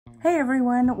Hey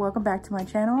everyone, welcome back to my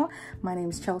channel. My name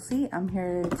is Chelsea. I'm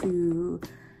here to,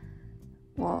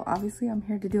 well, obviously I'm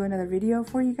here to do another video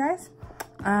for you guys.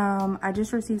 I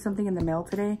just received something in the mail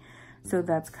today, so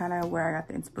that's kind of where I got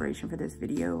the inspiration for this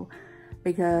video,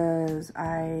 because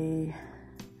I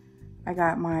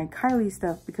got my Kylie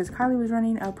stuff because Kylie was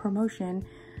running a promotion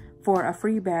for a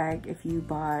free bag if you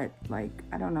bought, like,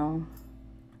 I don't know,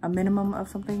 a minimum of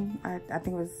something. I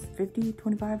think it was 50,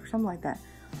 25 or something like that.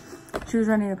 She was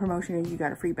running a promotion and you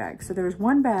got a free bag. So there was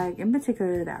one bag in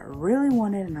particular that I really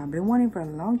wanted and I've been wanting for a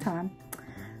long time.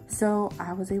 So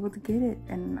I was able to get it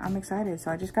and I'm excited.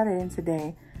 So I just got it in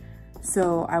today.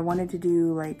 So I wanted to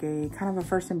do like a kind of a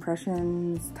first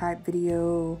impressions type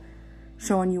video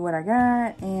showing you what I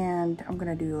got. And I'm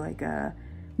gonna do like a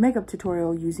makeup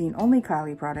tutorial using only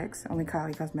Kylie products, only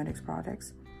Kylie Cosmetics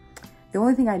products. The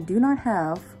only thing I do not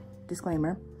have,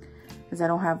 disclaimer, is I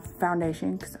don't have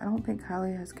foundation, because I don't think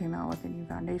Kylie has came out with any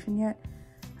foundation yet.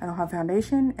 I don't have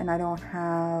foundation and I don't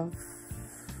have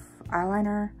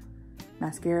eyeliner,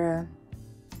 mascara,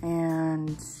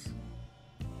 and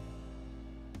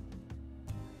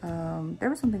there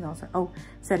was something else. Oh,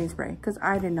 setting spray, because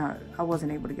I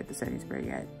wasn't able to get the setting spray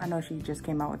yet. I know she just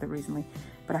came out with it recently,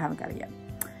 but I haven't got it yet.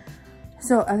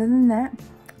 So other than that,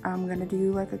 I'm gonna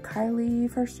do like a Kylie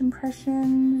first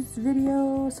impressions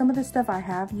video. Some of the stuff I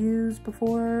have used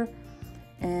before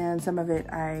and some of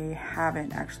it I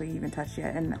haven't actually even touched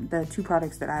yet. And the two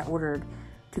products that I ordered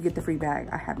to get the free bag,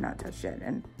 I have not touched yet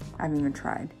and I haven't even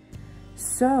tried.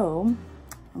 So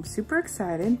I'm super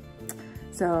excited.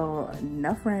 So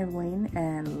enough rambling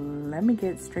and let me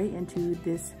get straight into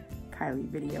this Kylie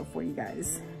video for you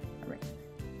guys. All right.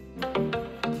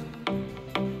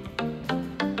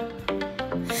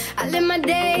 Live my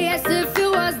day as if it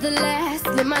was the last.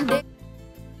 Live my day.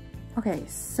 Okay,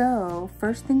 so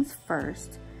first things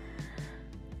first,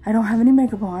 I don't have any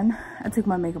makeup on. I took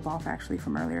my makeup off actually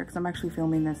from earlier because I'm actually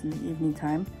filming this in the evening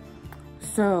time.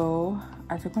 So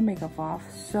I took my makeup off.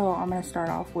 So I'm gonna start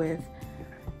off with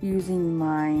using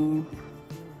my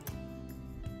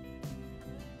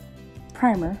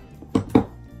primer.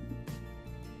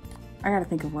 I gotta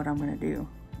think of what I'm gonna do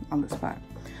on the spot.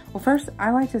 Well, first I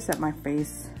like to set my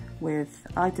face I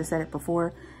like to set it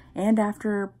before and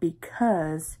after,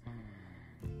 because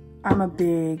I'm a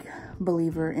big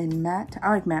believer in matte. I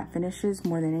like matte finishes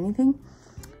more than anything.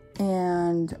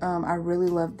 And I really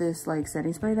love this like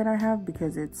setting spray that I have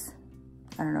because it's,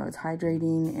 I don't know, it's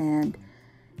hydrating and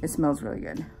it smells really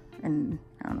good. And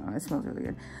I don't know, it smells really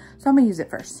good. So I'm gonna use it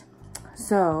first.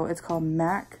 So it's called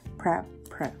MAC Prep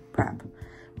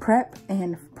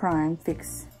and Prime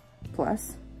Fix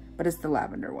Plus, but it's the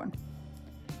lavender one.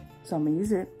 So I'm gonna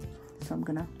use it. So I'm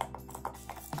gonna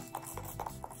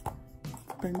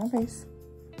spray my face.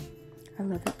 I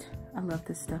love it. I love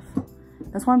this stuff.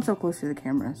 That's why I'm so close to the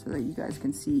camera, so that you guys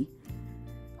can see,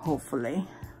 hopefully,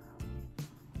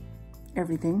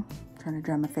 everything. I'm trying to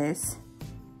dry my face.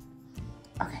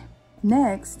 Okay,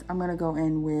 next I'm gonna go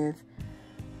in with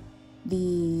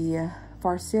the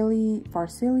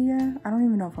Farsilia. I don't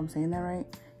even know if I'm saying that right.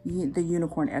 The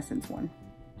Unicorn Essence one.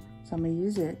 So I'm gonna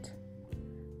use it.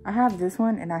 I have this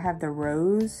one and I have the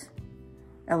Rose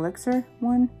Elixir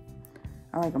one.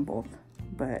 I like them both,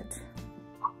 but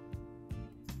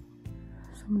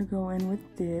so I'm gonna go in with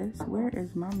this. Where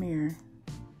is my mirror?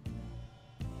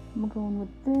 I'm gonna go in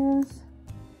with this.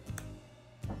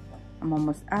 I'm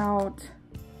almost out,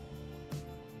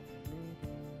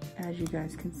 as you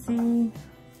guys can see.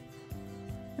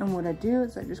 And what I do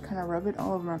is I just kind of rub it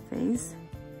all over my face.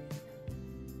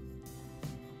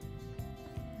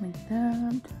 Like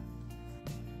that.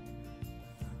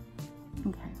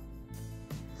 Okay.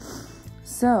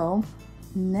 So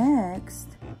next,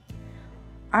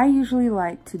 I usually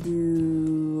like to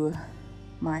do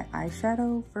my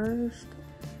eyeshadow first.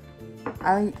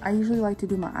 I usually like to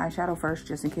do my eyeshadow first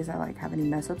just in case I like have any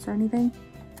mess ups or anything.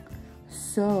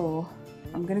 So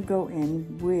I'm gonna go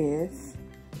in with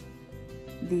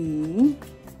the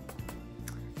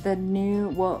new,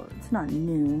 well, it's not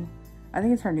new. I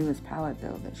think it's her newest palette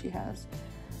though that she has.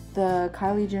 The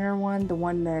Kylie Jenner one, the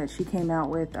one that she came out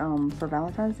with for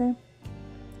Valentine's Day.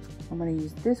 I'm gonna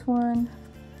use this one.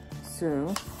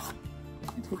 So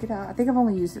take it out. I think I've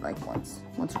only used it like once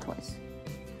or twice.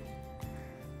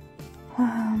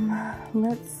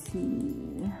 Let's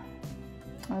see.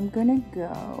 I'm gonna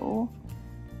go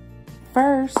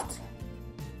first.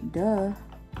 Duh.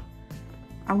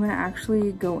 I'm gonna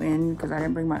actually go in because I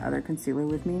didn't bring my other concealer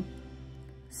with me.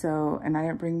 So, and I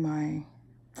didn't bring my,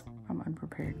 I'm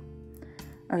unprepared.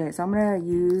 Okay, so I'm gonna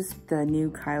use the new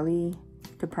Kylie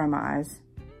to prime my eyes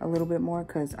a little bit more,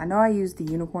 because I know I used the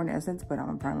Unicorn Essence, but I'm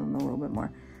gonna prime them a little bit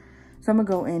more. So I'm gonna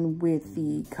go in with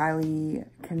the Kylie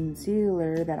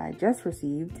concealer that I just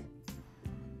received.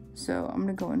 So I'm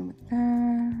gonna go in with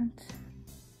that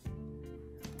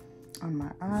on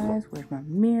my eyes. Where's my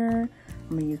mirror? I'm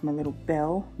gonna use my little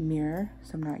bell mirror,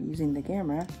 so I'm not using the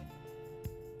camera.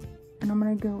 And I'm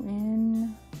gonna go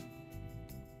in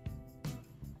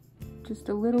just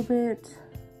a little bit,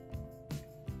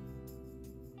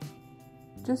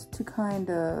 just to kind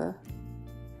of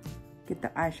get the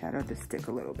eyeshadow to stick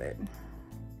a little bit.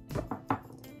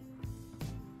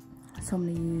 So I'm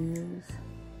gonna use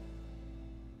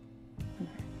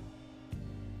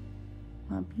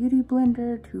my beauty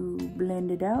blender to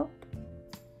blend it out.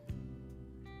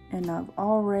 And I've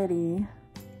already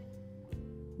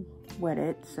wet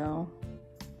it, so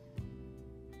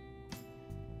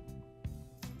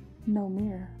no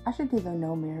mirror. I should do the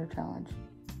no mirror challenge.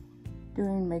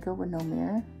 Doing makeup with no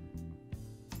mirror.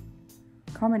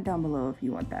 Comment down below if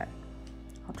you want that.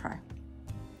 I'll try.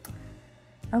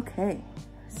 Okay,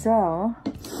 so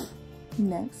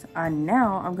next,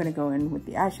 now I'm gonna go in with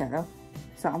the eyeshadow.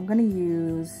 So I'm gonna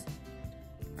use,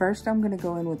 first I'm gonna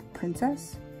go in with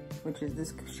Princess, which is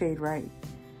this shade right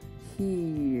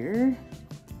here.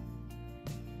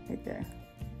 Right there.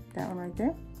 That one right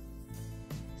there.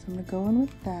 So I'm gonna go in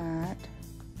with that.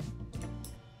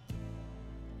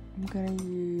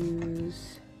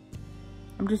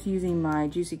 I'm just using my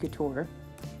Juicy Couture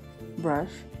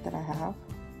brush that I have.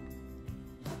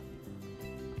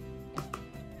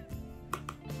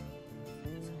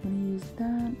 So I'm gonna use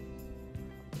that.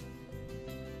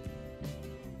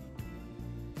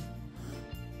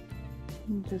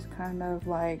 And just kind of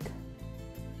like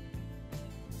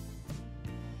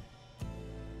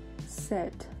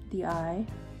set the eye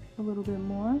a little bit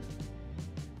more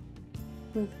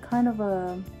with kind of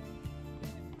a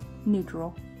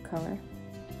neutral color,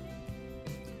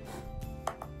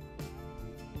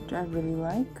 which I really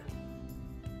like.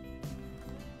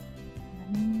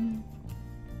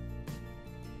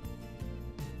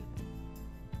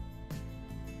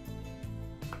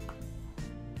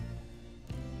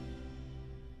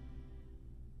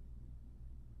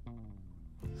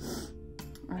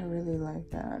 I really like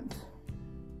that.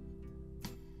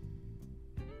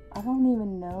 I don't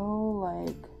even know,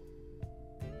 like,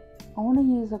 I want to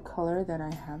use a color that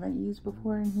I haven't used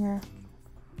before in here.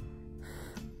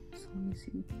 So let me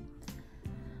see.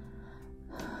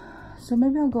 So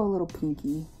maybe I'll go a little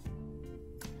pinky.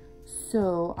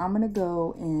 So I'm gonna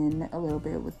go in a little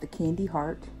bit with the Candy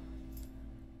Heart,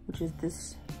 which is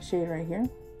this shade right here.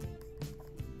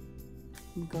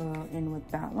 I'm gonna go in with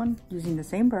that one using the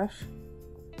same brush.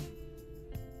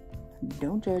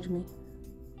 Don't judge me.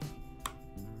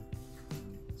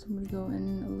 So I'm gonna go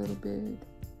in a little bit.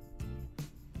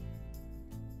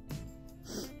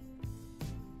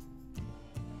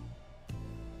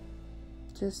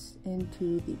 Just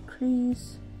into the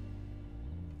crease.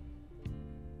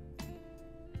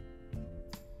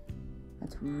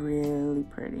 That's really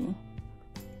pretty.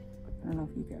 I don't know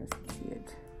if you guys can see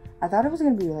it. I thought it was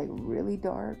gonna be like really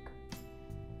dark.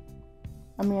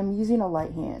 I mean, I'm using a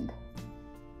light hand.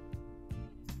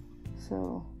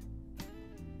 So,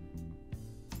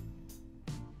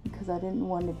 because I didn't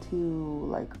want it to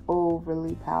like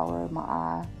overly power my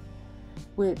eye,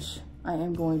 which I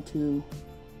am going to.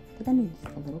 I think I need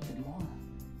a little bit more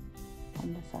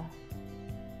on this side.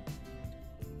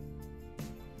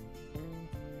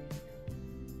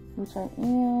 Which I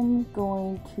am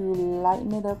going to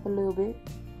lighten it up a little bit,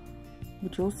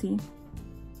 which you'll see.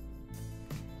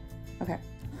 Okay.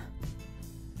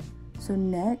 So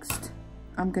next,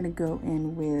 I'm gonna go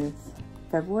in with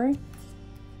February,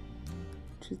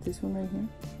 which is this one right here.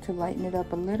 To lighten it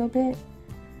up a little bit,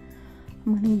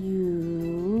 I'm gonna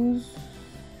use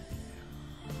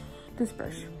this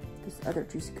brush, this other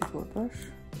Juicy Couture brush.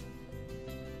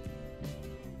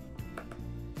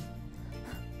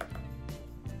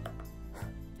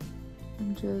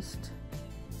 And just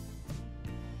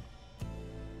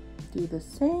do the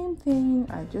same thing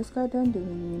I just got done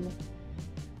doing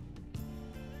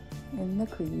in the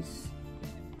crease.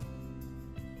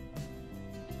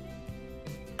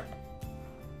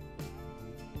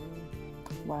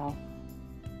 Wow.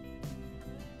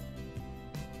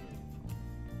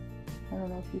 I don't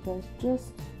know if you guys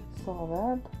just saw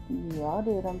that. Yeah, I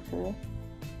did, I'm sure.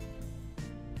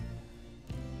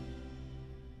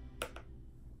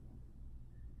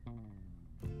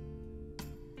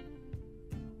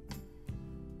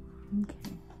 Okay,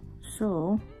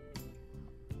 so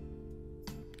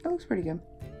that looks pretty good.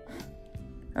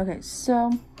 Okay,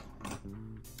 so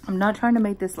I'm not trying to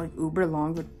make this like uber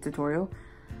long tutorial.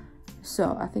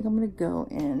 So I think I'm gonna go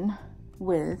in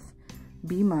with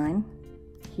Be Mine,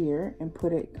 here and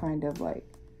put it kind of like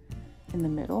in the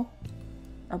middle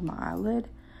of my eyelid,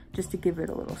 just to give it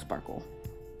a little sparkle.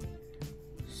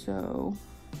 So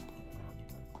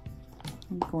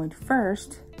I'm going to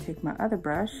first take my other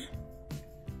brush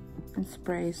and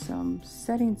spray some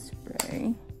setting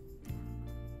spray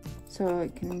so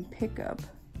it can pick up.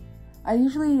 I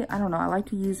don't know, I like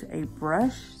to use a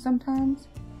brush sometimes,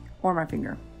 or my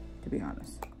finger, to be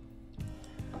honest.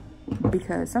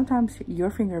 Because sometimes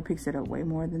your finger picks it up way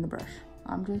more than the brush.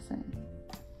 I'm just saying.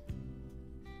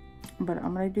 But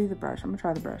I'm gonna do the brush. I'm gonna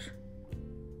try the brush.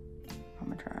 I'm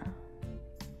gonna try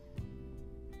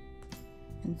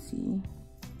and see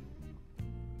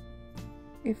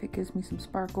if it gives me some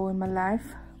sparkle in my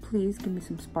life. Please give me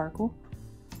some sparkle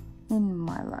in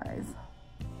my life.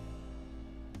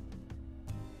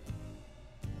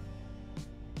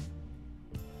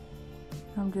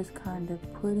 I'm just kind of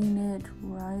putting it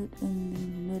right in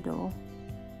the middle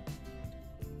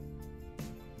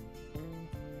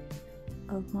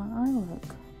of my eye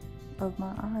look, of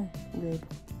my eyelid.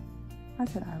 I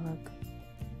said eye look.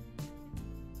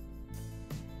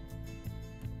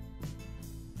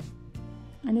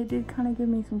 And it did kind of give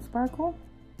me some sparkle.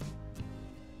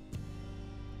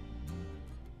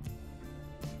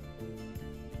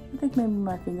 I think maybe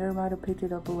my finger might have picked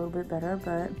it up a little bit better,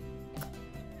 but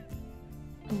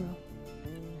oh well,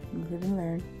 live and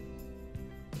learn.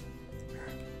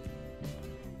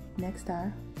 Next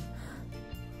eye.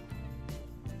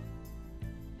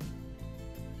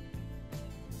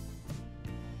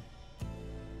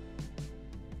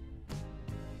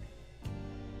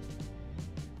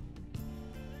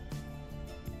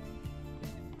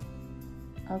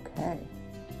 Okay,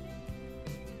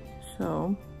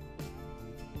 so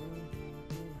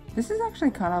this is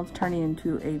actually kind of turning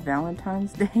into a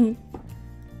Valentine's Day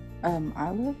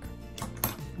eye look.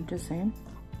 I'm just saying.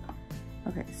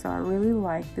 Okay, so I really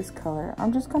like this color.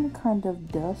 I'm just gonna kind of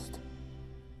dust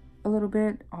a little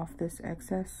bit off this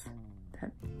excess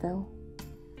that fell.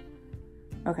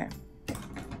 Okay.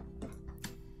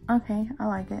 Okay, I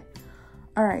like it.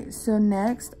 All right, so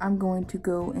next I'm going to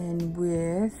go in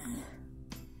with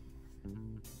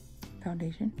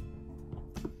foundation.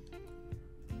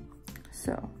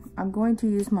 So I'm going to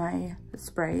use my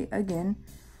spray again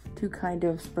to kind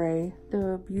of spray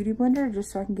the beauty blender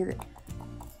just so I can get it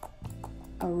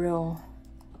a real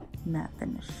matte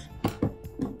finish.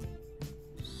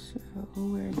 So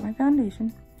where's my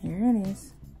foundation? Here it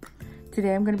is.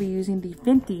 Today I'm going to be using the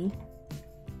Fenty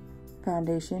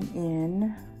foundation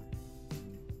in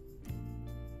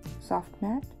soft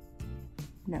matte.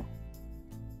 No,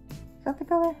 is that the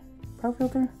color? Pro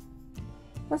filter?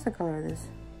 What's the color of this?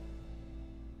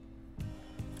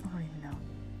 I don't even know.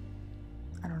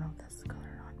 I don't know if that's the color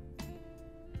or not.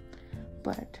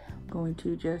 But I'm going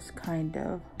to just kind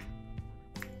of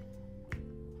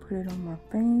put it on my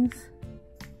face.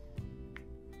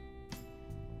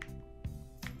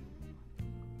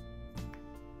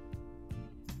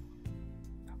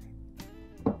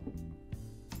 Okay.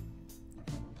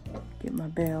 Get my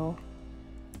bell.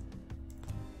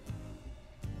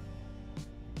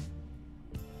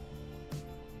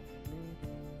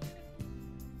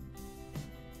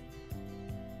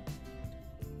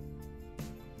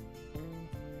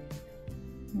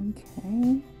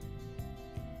 Okay.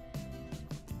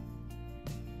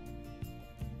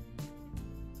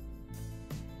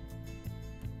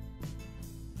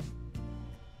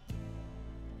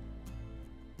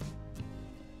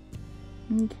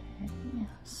 Okay,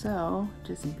 so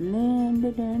just blend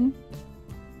it in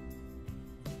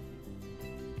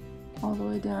all the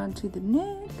way down to the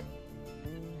neck.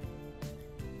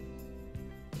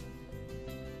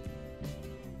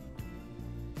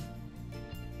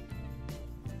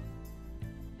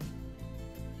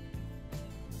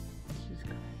 Just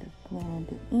kind of blend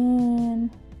it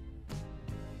in.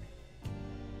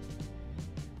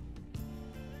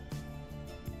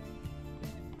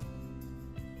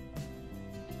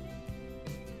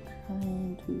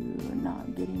 Trying to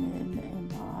not getting it in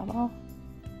my eyeball.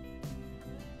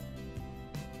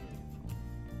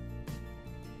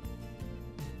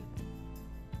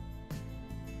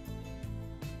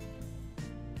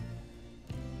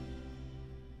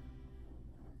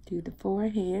 Do the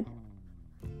forehead.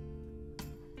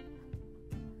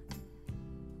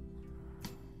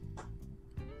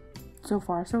 So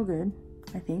far, so good,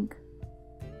 I think.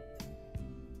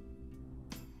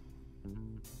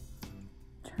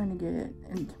 Trying to get it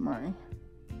into my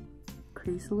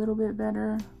crease a little bit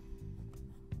better.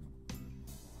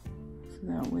 So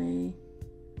that way,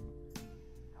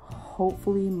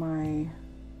 hopefully my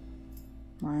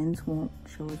lines won't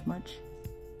show as much.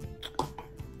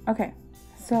 Okay,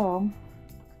 so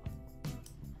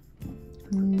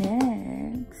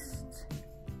Next,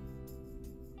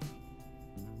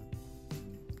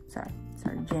 sorry,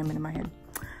 jamming in my head.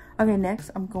 Okay,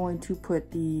 next I'm going to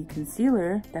put the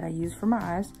concealer that I use for my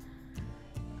eyes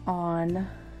on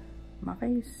my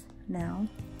face now.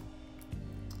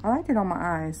 I liked it on my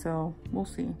eyes, so we'll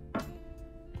see.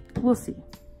 We'll see.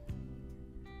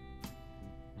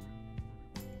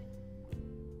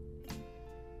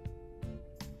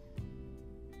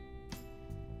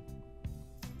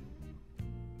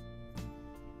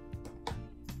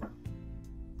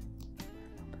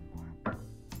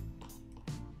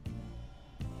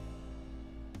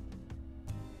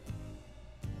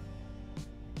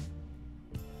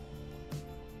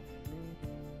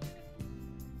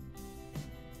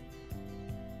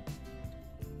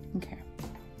 Okay.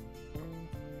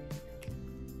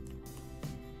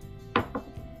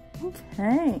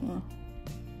 Okay.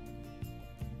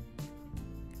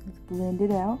 Let's blend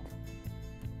it out.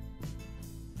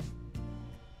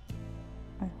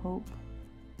 I hope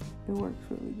it works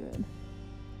really good.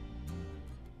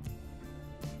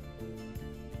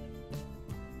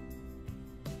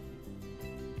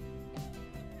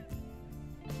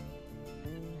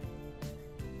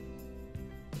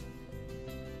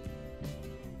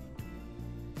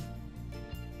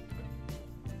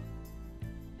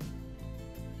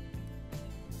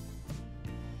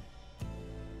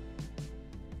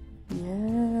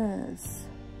 Yes,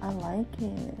 I like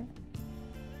it.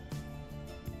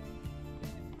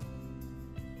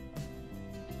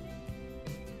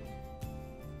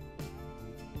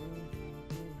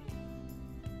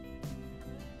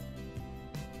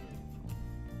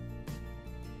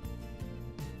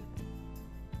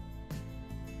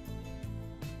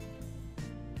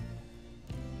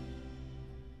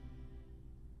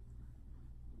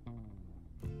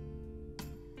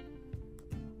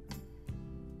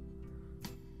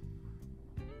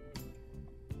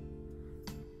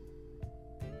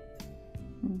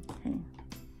 Okay.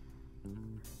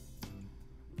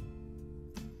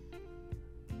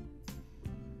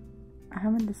 I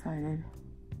haven't decided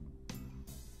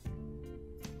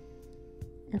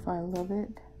if I love it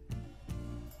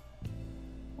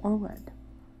or what.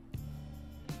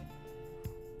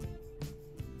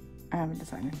 I haven't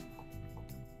decided.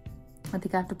 I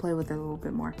think I have to play with it a little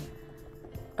bit more.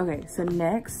 Okay, so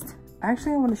next,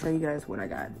 actually I want to show you guys what I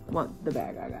got. Well, the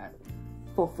bag I got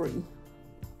for free.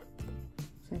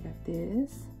 So I got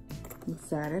this. I'm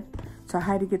excited. So I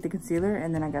had to get the concealer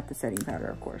and then I got the setting powder,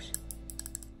 of course.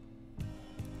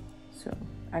 So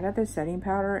I got this setting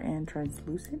powder and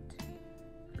translucent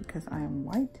because I am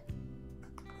white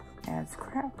as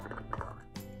crap.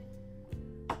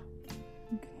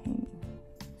 Okay,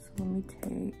 so let me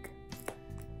take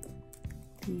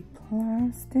the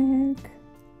plastic.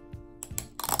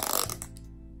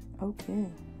 Okay,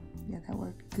 yeah, that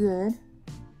worked good.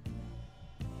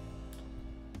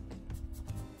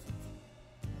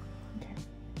 Okay,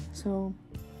 so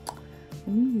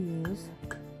let me use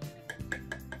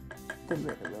the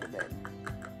lid a little bit.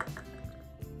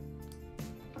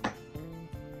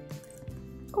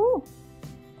 Oh,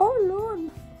 oh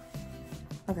Lord.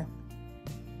 Okay.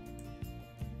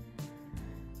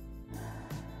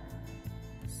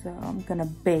 So I'm gonna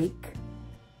bake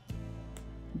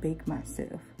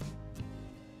myself.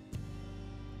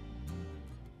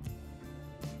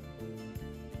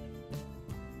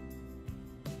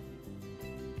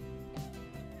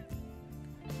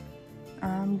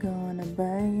 I'm gonna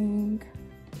bake.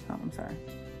 Oh, I'm sorry.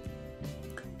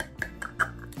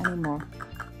 I need more.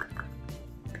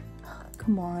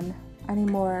 Come on. I need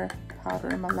more powder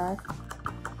in my life.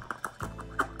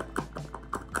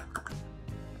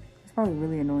 It's probably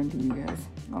really annoying to you guys.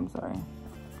 I'm sorry.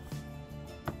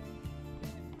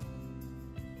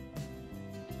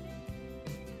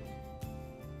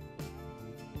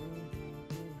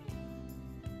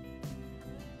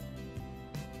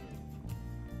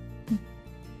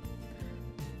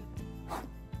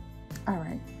 All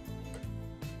right,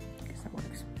 I guess that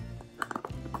works.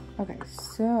 Okay,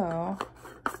 so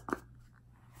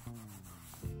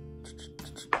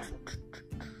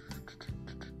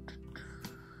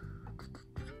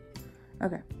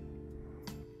okay.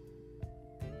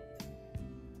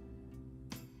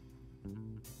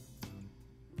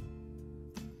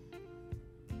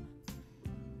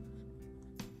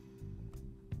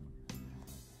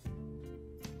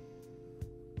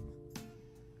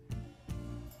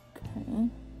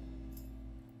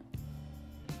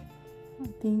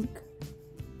 Okay.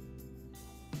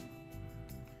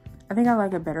 I think I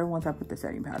like it better once I put the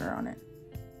setting powder on it.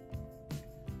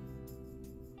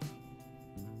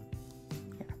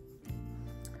 Yeah.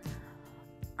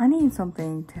 I need need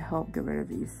something to help get rid of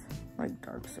these like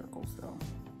dark circles though.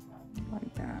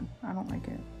 Like that. I don't like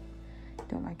it.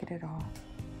 Don't like it at all.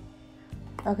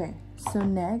 Okay, so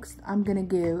next I'm gonna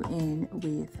go in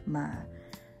with my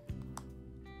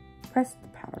pressed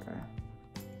powder,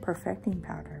 perfecting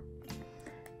powder.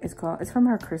 It's from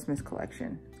her Christmas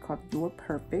collection. It's called You're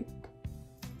Perfect.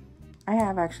 I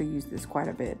have actually used this quite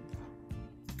a bit.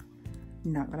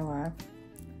 Not gonna lie.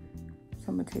 So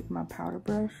I'm gonna take my powder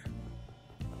brush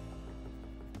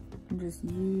and just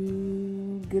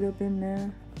get up in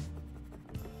there.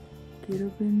 Get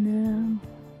up in there.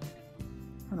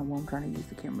 I don't know why I'm trying to use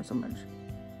the camera so much.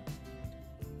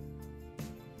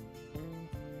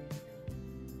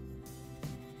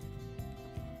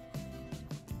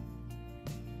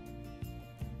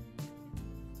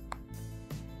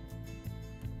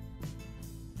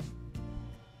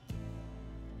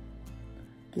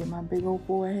 Get my big old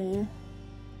forehead.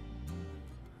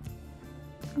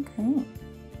 Okay.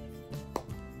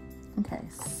 Okay,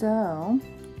 so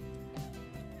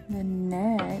the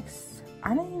next, I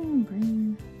didn't even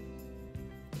bring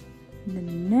the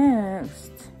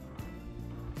next.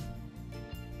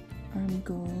 I'm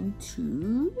going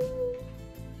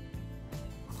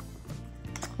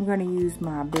to use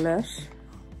my blush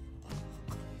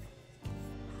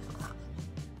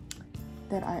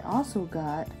that I also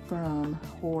got from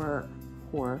what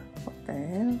the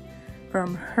hell?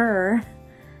 From her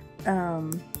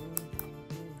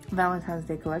Valentine's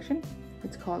Day collection.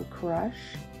 It's called Crush.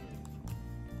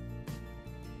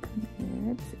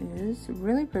 It is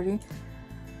really pretty.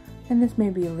 And this may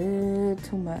be a little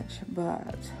too much,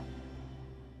 but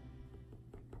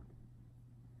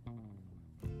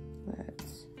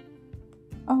let's,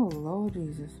 oh Lord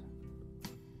Jesus.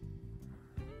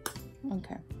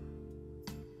 Okay.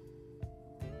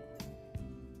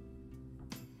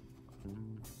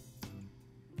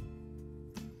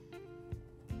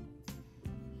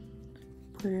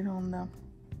 Put it on the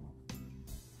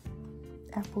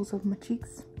apples of my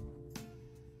cheeks.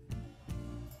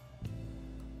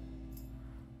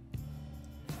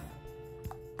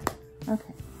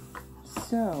 Okay,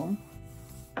 so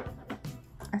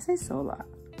I say so a lot.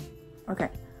 Okay,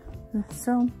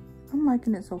 so I'm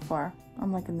liking it so far.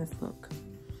 I'm liking this look.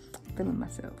 Feeling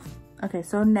myself. Okay,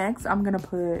 so next I'm gonna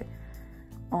put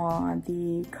on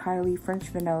the Kylie French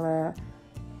Vanilla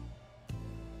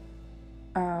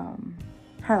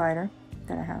highlighter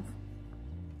that I have.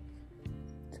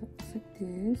 So it looks like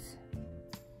this.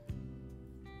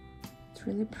 It's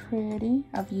really pretty.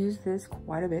 I've used this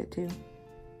quite a bit too.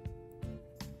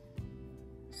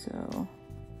 So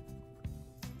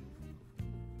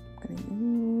I'm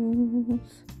gonna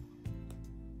use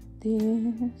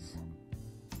this.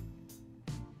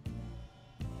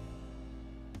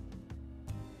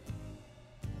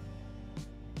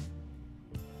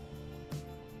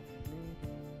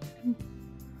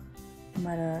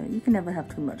 You can never have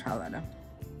too much highlighter.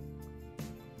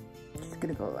 Just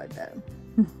gonna go like that.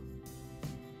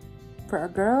 For a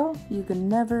girl, you can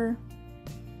never,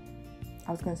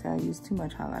 I was gonna say I use too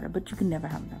much highlighter, but you can never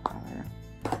have enough highlighter.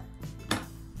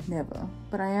 Never.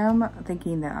 But I am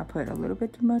thinking that I put a little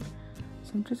bit too much,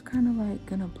 so I'm just kind of like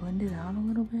gonna blend it out a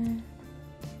little bit.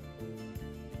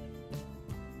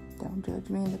 Don't judge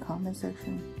me in the comment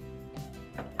section.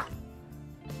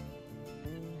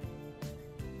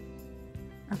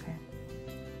 Okay.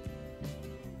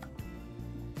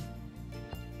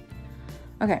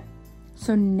 Okay,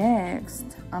 so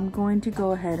next I'm going to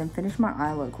go ahead and finish my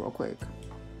eye look real quick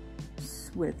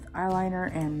with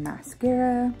eyeliner and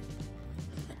mascara.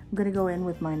 I'm gonna go in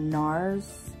with my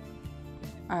NARS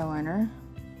eyeliner.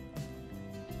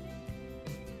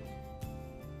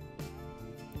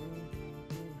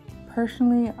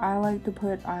 Personally, I like to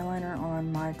put eyeliner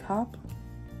on my top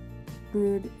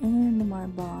lid and my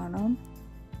bottom.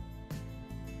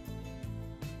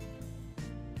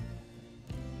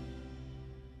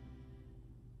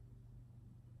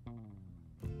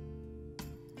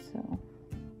 So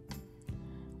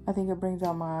I think it brings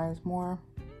out my eyes more.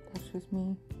 That's just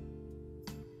me.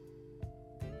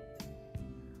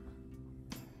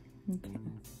 Okay.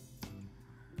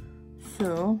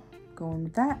 So going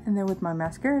with that, and then with my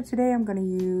mascara today, I'm going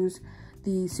to use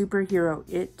the Superhero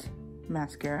It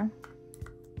mascara.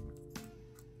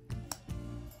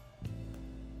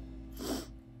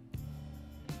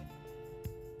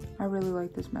 I really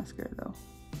like this mascara though.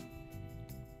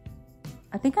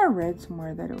 I think I read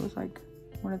somewhere that it was like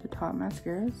one of the top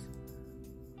mascaras.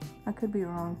 I could be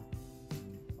wrong,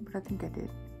 but I think I did.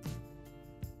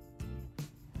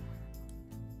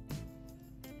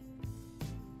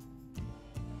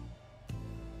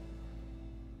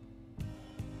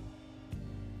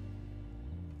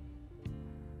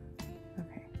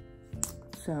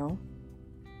 So,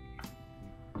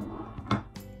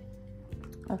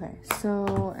 okay,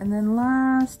 so, and then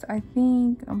last, I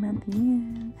think I'm at the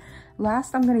end.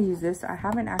 Last, I'm gonna use this. I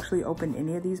haven't actually opened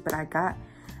any of these, but I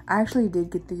actually did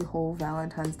get the whole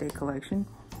Valentine's Day collection.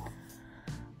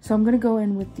 So I'm gonna go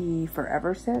in with the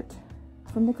Forever set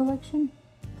from the collection.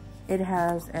 It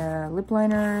has a lip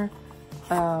liner,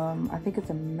 I think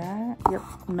it's a matte, yep,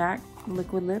 matte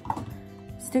liquid lip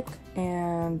stick,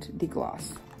 and the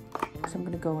gloss. So I'm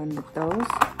gonna go in with those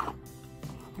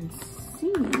and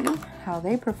see how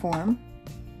they perform.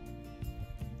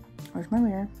 Where's my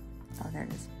mirror? Oh, there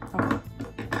it is. Okay.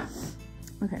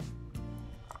 Okay.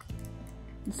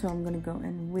 So I'm gonna go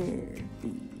in with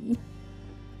the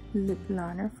lip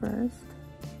liner first.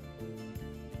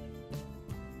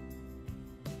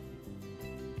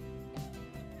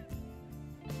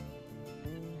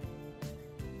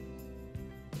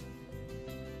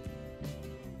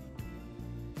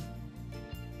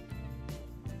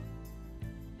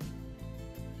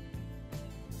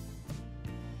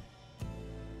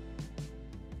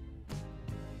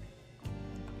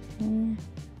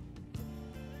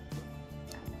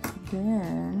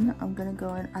 Then I'm gonna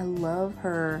go in. I love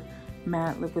her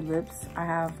matte liquid lips. I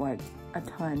have like a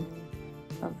ton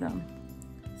of them.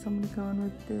 So I'm gonna go in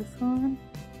with this one.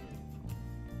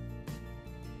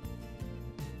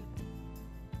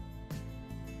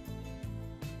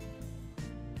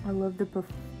 I love the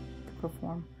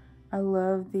perform. I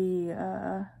love the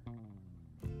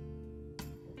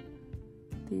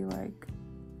like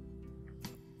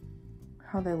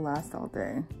how they last all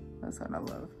day. That's what I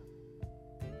love.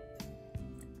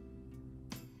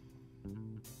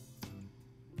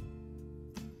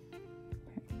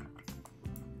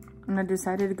 And I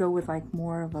decided to go with like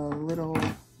more of a little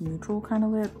neutral kind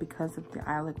of lip because of the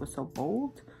eye look was so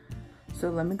bold. So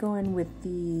let me go in with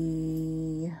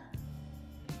the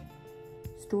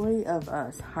Story of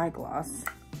Us high gloss.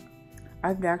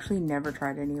 I've actually never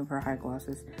tried any of her high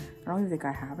glosses. I don't even think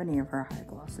I have any of her high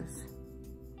glosses.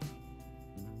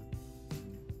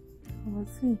 Well,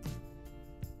 let's see.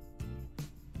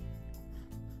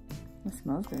 It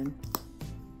smells good.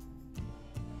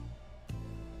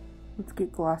 Let's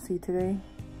get glossy today.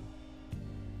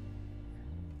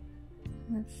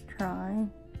 Let's try.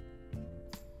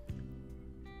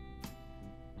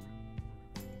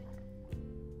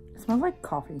 It smells like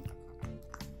coffee.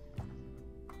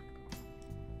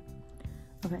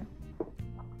 Okay.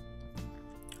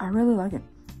 I really like it.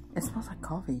 It smells like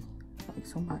coffee, like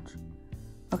so much.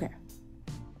 Okay.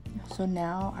 So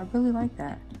now I really like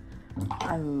that.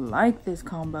 I like this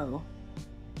combo.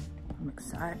 I'm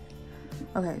excited.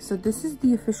 Okay, so this is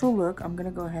the official look. I'm gonna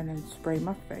go ahead and spray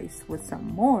my face with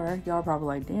some more. Y'all probably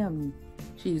like, damn,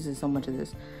 she uses so much of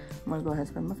this. I'm gonna go ahead and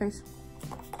spray my face.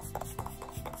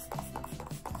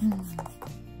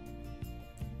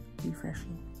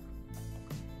 Refreshing.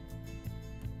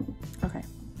 Okay,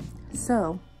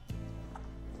 so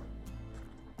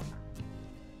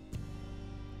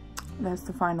that's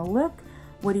the final look.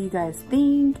 What do you guys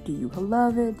think? Do you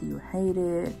love it? Do you hate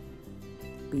it?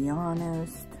 Be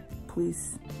honest.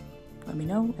 Please let me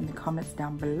know in the comments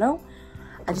down below.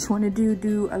 I just wanted to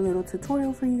do a little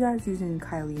tutorial for you guys using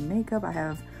Kylie makeup. I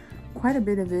have quite a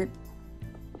bit of it.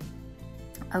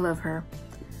 I love her.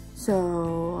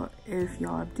 So if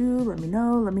y'all do, let me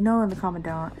know. Let me know in the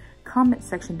comment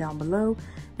section down below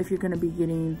if you're gonna be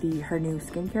getting her new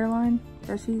skincare line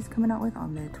that she's coming out with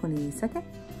on the 22nd,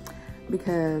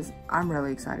 because I'm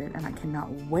really excited and I cannot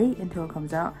wait until it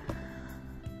comes out.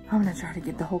 I'm gonna try to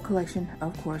get the whole collection,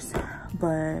 of course,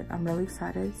 but I'm really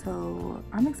excited. So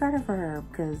I'm excited for her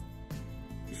because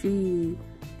she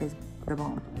is the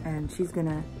bomb, and her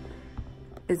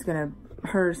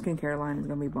skincare line is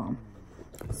gonna be bomb.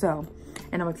 So,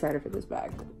 and I'm excited for this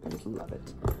bag. I just love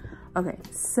it. Okay,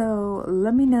 so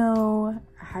let me know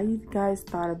how you guys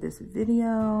thought of this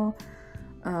video.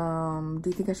 Do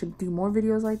you think I should do more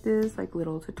videos like this, like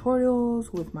little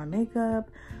tutorials with my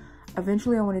makeup?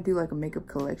 Eventually I want to do like a makeup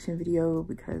collection video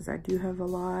because I do have a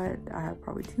lot. I have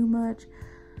probably too much.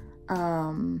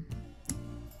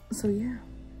 So yeah,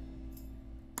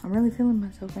 I'm really feeling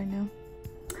myself right now.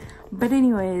 But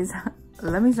anyways,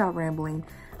 let me stop rambling.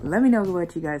 Let me know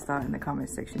what you guys thought in the comment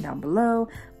section down below.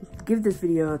 Give this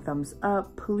video a thumbs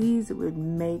up. Please, it would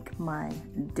make my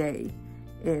day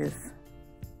if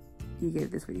you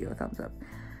gave this video a thumbs up.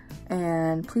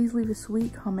 And please leave a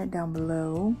sweet comment down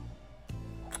below.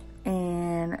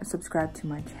 And subscribe to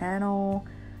my channel.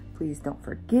 Please don't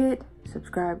forget,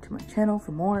 subscribe to my channel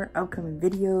for more upcoming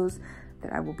videos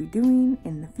that I will be doing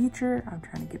in the future. I'm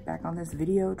trying to get back on this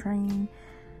video train.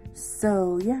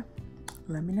 So yeah,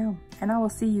 let me know. And I will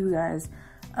see you guys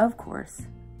of course,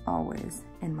 always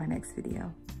in my next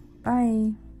video.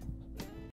 Bye.